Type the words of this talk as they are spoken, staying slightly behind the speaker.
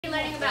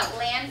about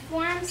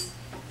landforms.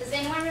 Does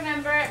anyone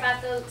remember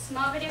about the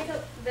small video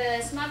clip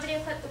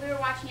that we were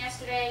watching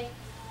yesterday?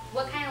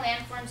 What kind of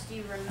landforms do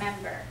you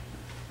remember?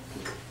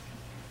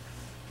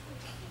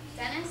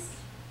 Dennis?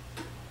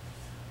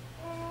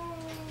 Do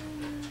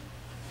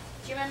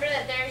you remember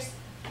that there's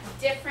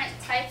different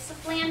types of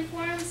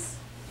landforms?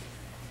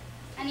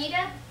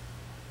 Anita?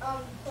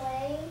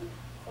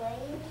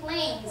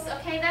 Plains.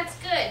 Okay, that's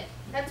good.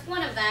 That's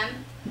one of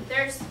them.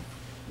 There's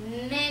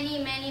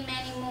many, many,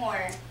 many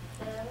more.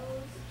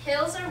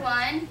 Hills are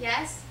one,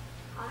 yes.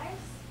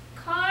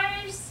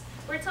 Cars.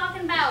 We're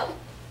talking about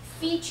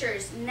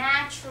features,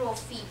 natural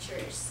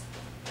features.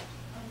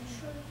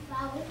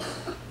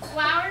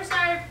 Flowers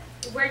are,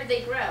 where do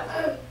they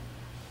grow?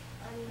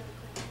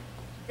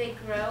 They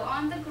grow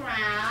on the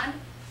ground,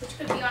 which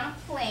could be on a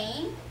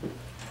plain.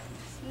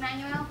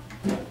 Emmanuel?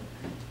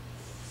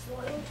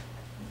 Soil.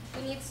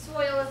 We need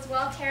soil as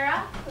well,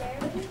 Tara.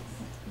 Prairies.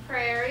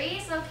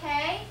 Prairies,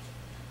 okay.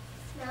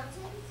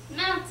 Mountains.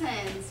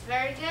 Mountains,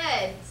 very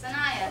good.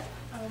 Sanaya.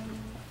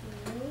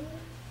 Moon.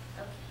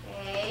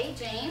 Okay,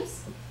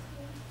 James.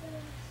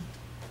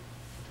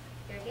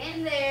 You're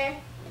getting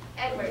there.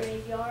 Edward.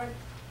 Graveyard.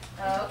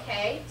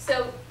 Okay,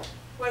 so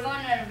we're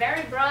going on a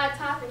very broad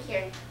topic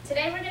here.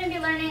 Today we're going to be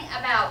learning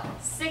about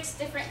 6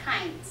 different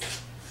kinds.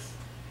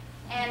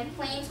 And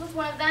plains was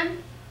one of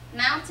them,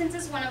 mountains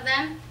is one of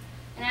them,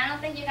 and I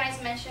don't think you guys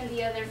mentioned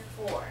the other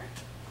 4.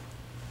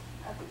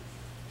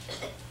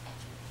 Okay.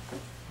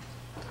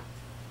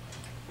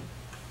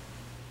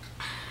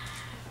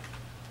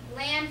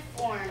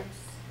 Landforms.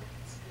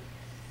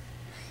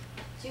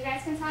 So you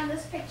guys can tell in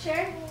this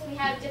picture, we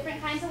have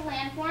different kinds of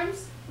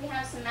landforms. We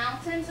have some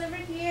mountains over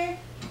here.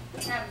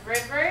 We have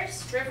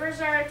rivers. Rivers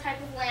are a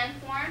type of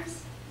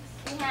landforms.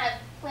 We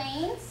have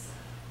plains.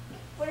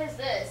 What is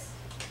this?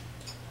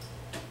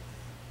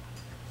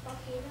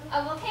 Volcano.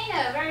 A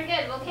volcano. Very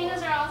good.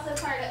 Volcanoes are also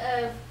part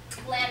of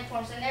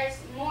landforms, and there's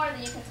more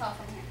than you can tell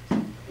from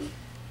here.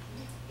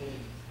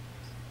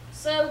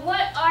 So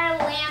what are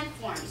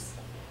landforms?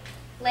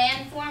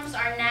 Landforms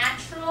are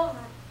natural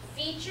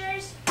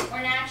features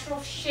or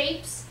natural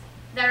shapes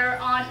that are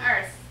on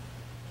Earth.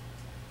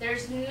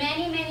 There's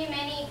many, many,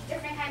 many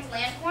different kinds of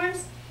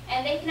landforms,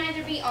 and they can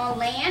either be on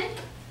land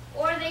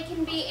or they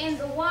can be in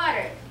the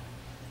water.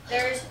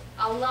 There's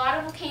a lot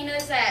of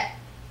volcanoes that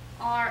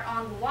are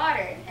on the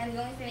water, and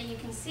the only thing that you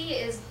can see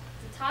is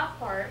the top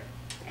part,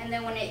 and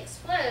then when it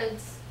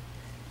explodes,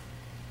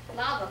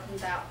 lava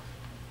comes out.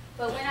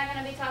 But we're not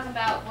going to be talking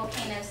about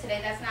volcanoes today.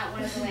 That's not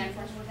one of the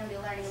landforms we're going to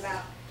be learning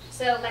about.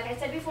 So, like I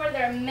said before,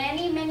 there are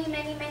many, many,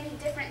 many, many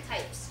different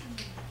types.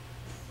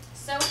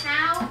 So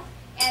how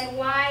and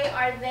why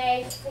are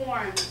they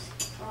formed,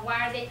 or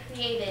why are they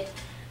created?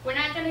 We're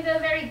not going to go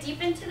very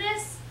deep into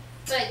this,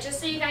 but just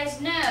so you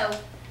guys know,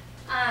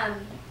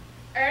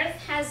 Earth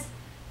has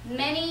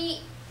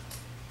many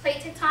plate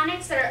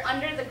tectonics that are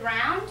under the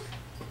ground,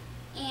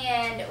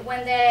 and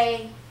when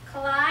they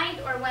collide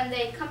or when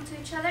they come to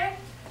each other,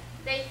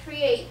 they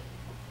create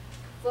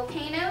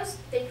volcanoes,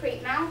 they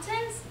create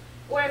mountains,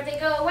 or if they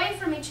go away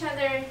from each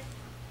other,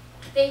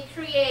 they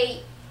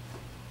create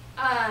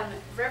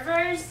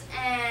rivers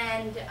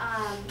and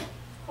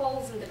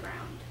holes in the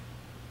ground.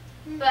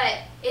 But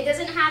it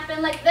doesn't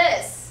happen like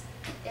this.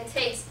 It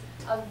takes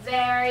a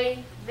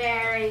very,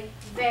 very,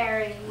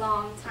 very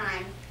long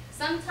time.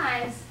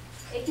 Sometimes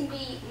it can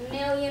be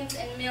millions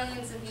and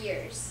millions of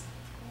years.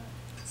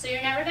 So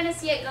you're never going to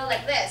see it go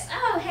like this.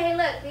 Oh, hey,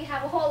 look, we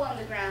have a hole on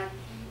the ground.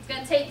 It's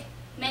going to take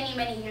many,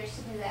 many years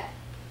to do that.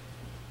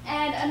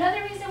 And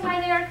another reason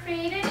why they are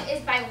created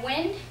is by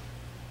wind,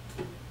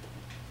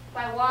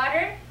 by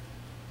water.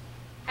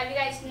 Have you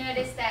guys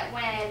noticed that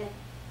when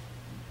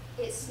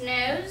it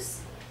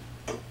snows,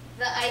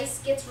 the ice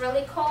gets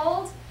really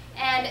cold?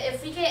 And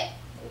if we get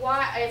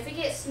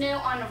snow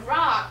on a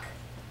rock,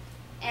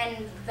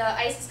 and the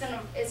ice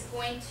is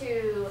going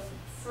to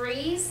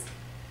freeze,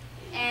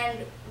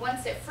 and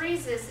once it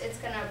freezes, it's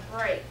going to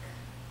break.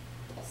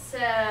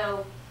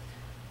 So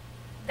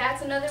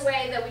that's another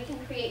way that we can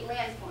create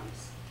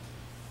landforms.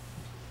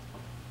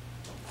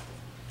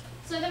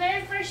 So the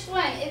very first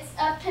one, it's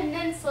a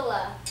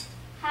peninsula.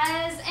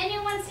 Has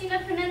anyone seen a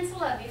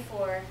peninsula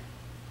before?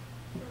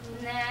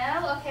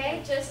 No?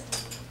 Okay,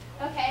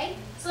 okay.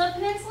 So a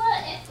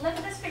peninsula, look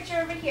at this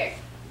picture over here.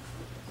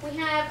 We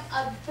have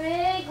a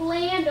big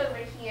land over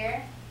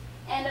here,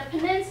 and a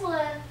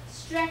peninsula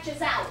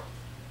stretches out.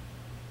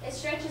 It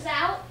stretches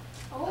out.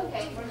 Oh,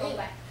 okay, we're going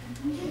back.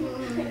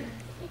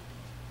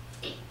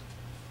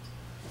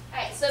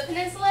 Alright, so a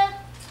peninsula,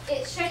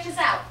 it stretches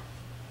out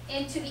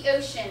into the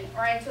ocean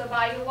or into a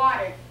body of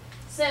water.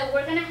 So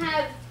we're going to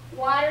have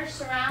water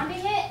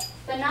surrounding it,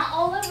 but not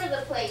all over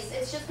the place.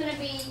 It's just going to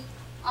be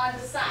on the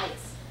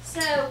sides.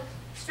 So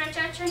stretch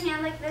out your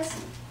hand like this,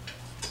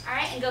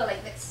 alright, and go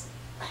like this.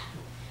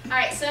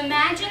 Alright, so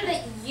imagine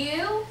that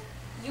you're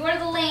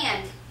the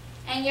land,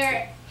 and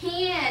your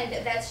hand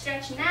that's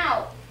stretching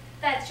out,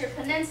 that's your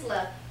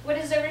peninsula. What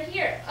is over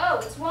here? Oh,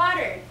 it's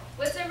water.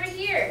 What's over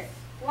here?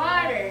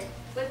 Water.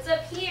 What's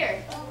up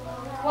here?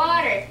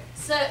 Water.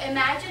 So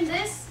imagine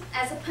this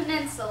as a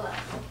peninsula.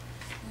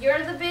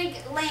 You're the big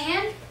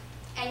land,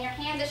 and your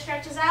hand that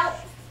stretches out,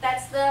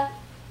 that's the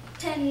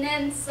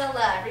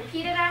peninsula.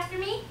 Repeat it after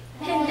me.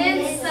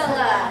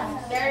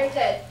 Peninsula. Very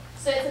good.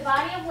 So it's a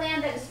body of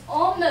land that is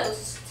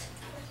almost,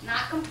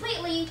 not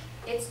completely,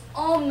 it's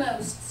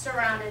almost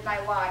surrounded by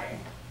water.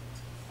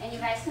 And you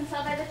guys can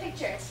tell by the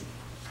picture.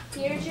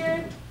 Here's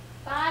your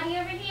body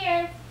over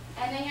here,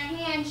 and then your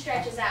hand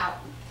stretches out.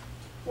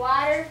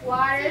 Water,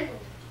 water,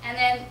 and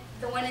then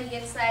the one on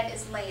the inside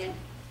is land.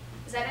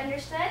 Is that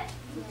understood?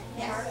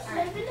 Yes. All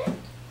right.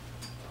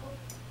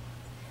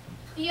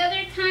 The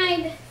other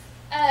kind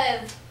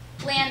of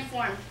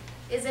landform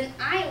is an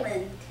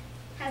island.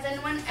 Has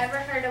anyone ever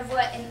heard of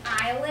what an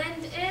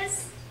island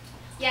is?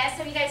 Yes,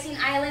 have you guys seen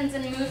islands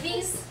in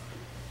movies?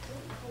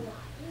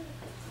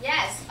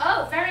 Yes.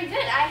 Oh, very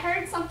good. I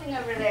heard something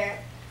over there.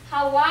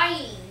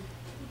 Hawaii.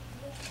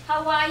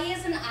 Hawaii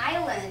is an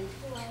island.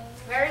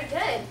 Very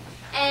good.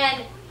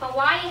 And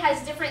Hawaii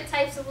has different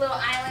types of little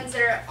islands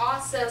that are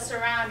also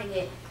surrounding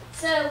it.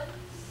 So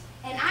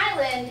an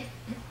island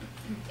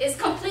is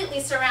completely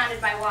surrounded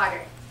by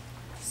water.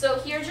 So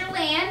here's your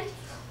land.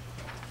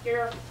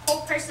 Your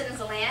whole person is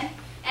a land.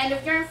 And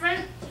if you're in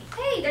front,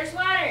 hey, there's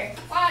water,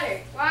 water,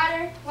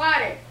 water,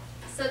 water.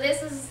 So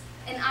this is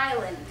an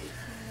island.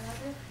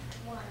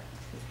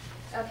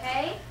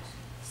 Okay?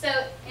 So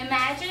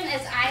imagine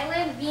as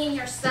island being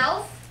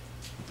yourself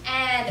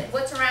and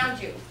what's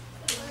around you?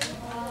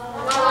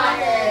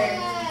 Water.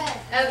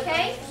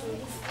 Okay?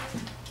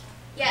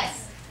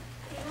 Yes?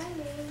 Can I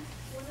name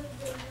one of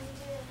the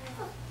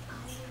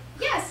movies?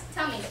 Yes,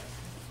 tell me.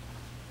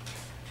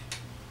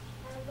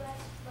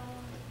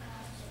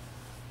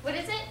 What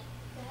is it?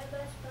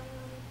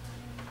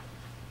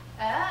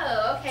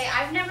 Oh, okay.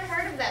 I've never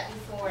heard of that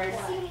before.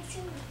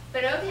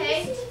 But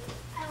okay.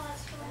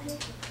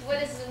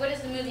 What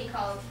is the movie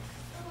called?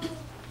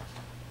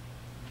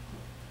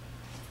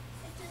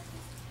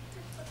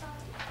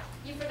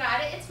 You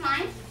forgot it? It's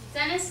fine.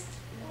 Dennis?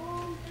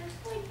 There's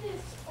like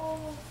this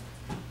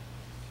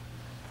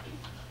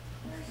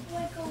there's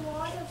like a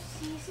lot of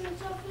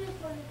seasons of it,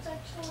 but it's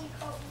actually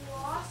called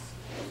Lost.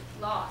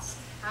 Lost.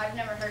 I've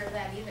never heard of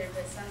that either,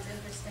 but it sounds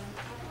interesting.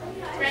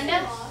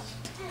 Brenda?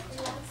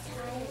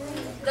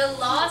 The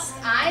Lost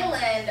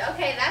Island.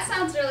 Okay, that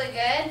sounds really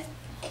good.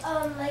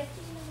 Like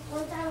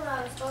one time when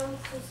I was going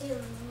to see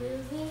a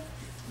movie,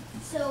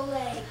 so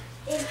like,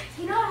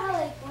 you know how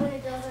like when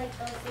it does like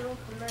those little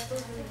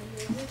commercials in the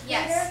movie theater?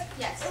 Yes,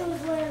 yes. It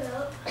was one of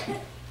those.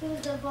 It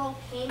was a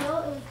volcano.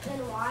 It was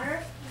in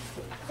water.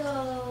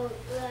 So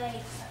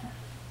like,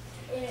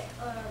 it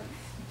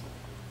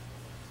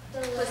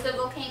Was the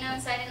volcano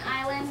inside an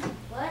island?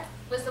 what?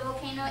 Was the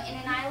volcano in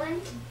an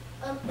island?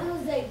 It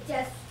was like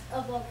just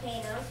a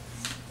volcano,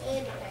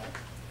 and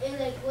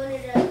like when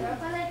it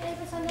erupt on that thing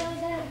or something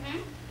like that. Mm-hmm.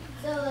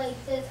 So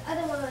like this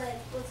other one like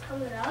was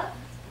coming up,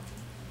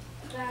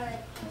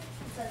 like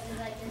something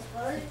like this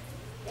one,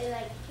 and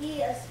like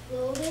he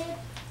exploded.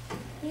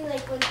 He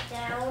like went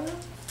down,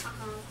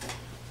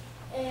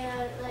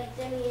 and like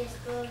then he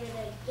exploded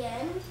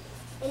again,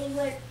 and he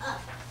went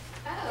up.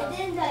 Oh. And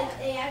then like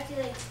they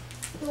actually like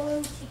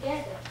joined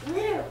together,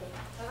 literally.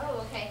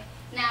 Oh, okay.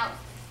 Now,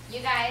 you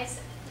guys,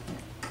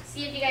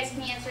 see if you guys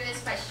can answer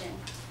this question.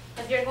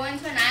 If you're going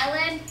to an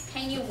island,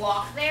 can you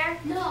walk there?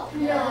 No.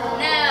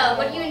 No.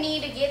 What do you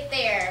need to get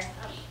there?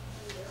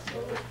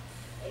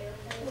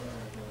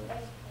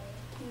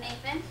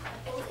 Nathan?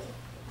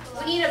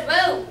 We need a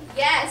boat.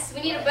 Yes,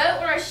 we need a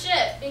boat or a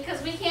ship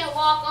because we can't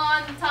walk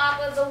on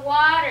top of the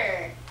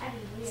water.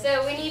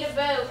 So we need a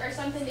boat or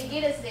something to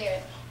get us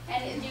there.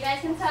 And as you guys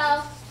can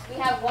tell, we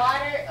have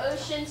water,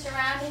 ocean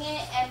surrounding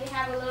it, and we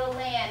have a little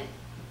land,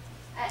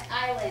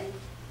 island.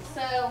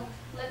 So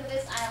look at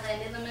this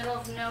island in the middle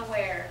of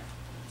nowhere,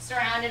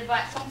 surrounded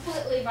by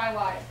completely by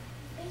water.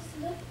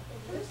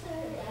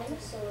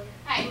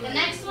 Alright, the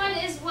next one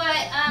is what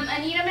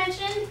Anita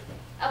mentioned,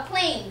 a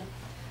plain.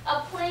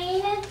 A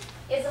plain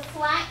is a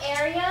flat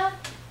area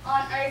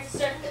on Earth's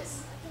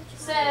surface.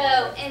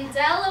 So in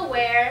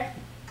Delaware,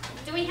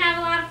 do we have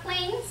a lot of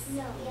plains?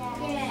 No.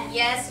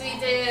 Yes, we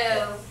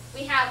do.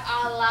 We have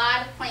a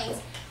lot of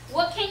plains.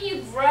 What can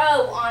you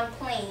grow on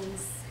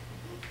plains?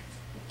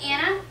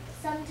 Anna?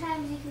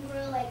 Sometimes you can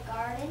grow like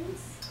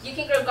gardens. You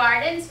can grow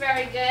gardens,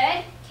 very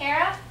good.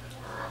 Kara?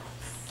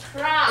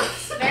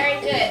 Crops,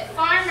 very good.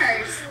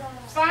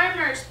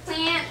 Farmers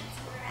plant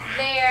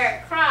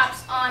their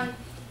crops on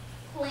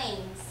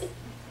plains.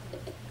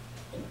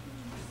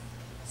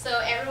 So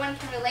everyone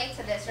can relate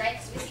to this, right?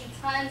 Because we see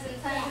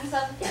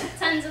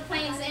tons of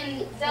plains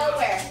in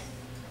Delaware.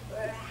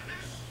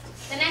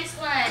 The next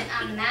one,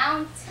 a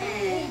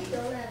mountain.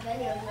 Don't have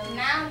any of them.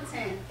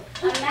 Mountain.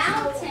 A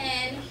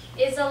mountain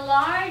is a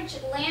large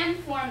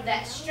landform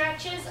that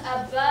stretches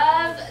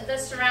above the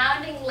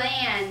surrounding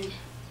land.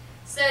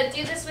 So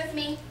do this with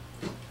me.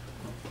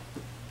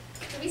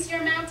 Can we see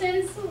our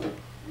mountains?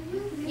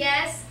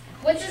 Yes.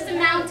 What does the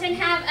mountain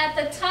have at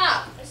the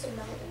top?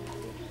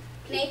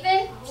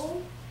 Nathan?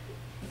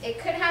 It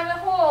could have a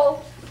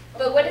hole.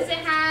 But what does it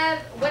have?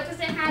 What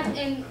does it have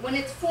in when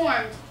it's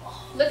formed?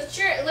 Look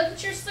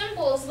at your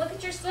symbols. Look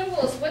at your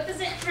symbols. What does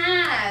it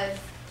have?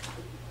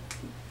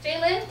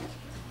 Jalen?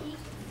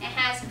 It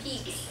has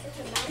peaks.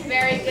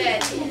 Very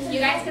good. You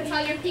guys can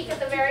tell your peak at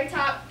the very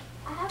top.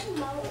 I have a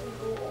mountain.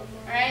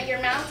 Alright, your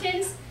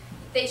mountains,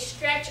 they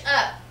stretch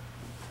up.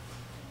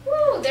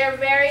 Woo, they're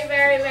very,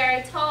 very,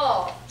 very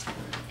tall.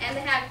 And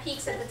they have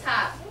peaks at the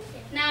top.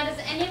 Now, does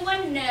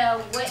anyone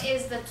know what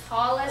is the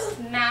tallest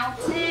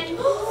mountain in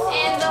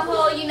the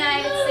whole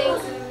United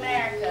States of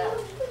America?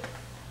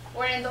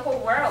 Or in the whole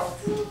world?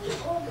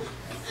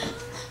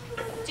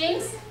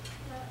 James?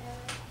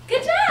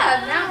 Good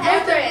job! Mount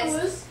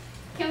Everest.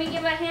 Can we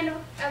give a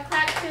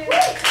clap to James?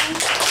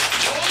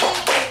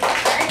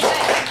 Very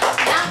good.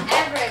 Mount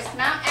Everest.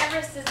 Mount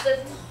Everest is the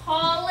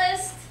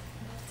tallest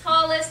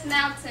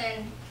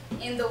mountain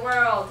in the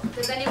world.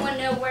 Does anyone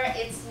know where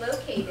it's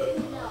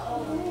located?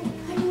 No.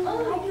 I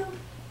do.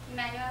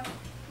 Emmanuel?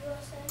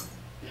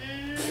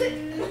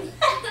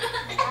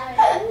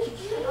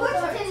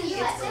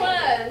 It's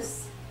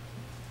close.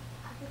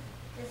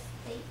 The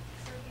state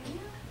of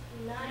Virginia?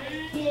 Not a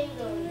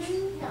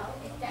No,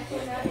 it's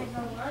definitely not in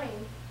Hawaii.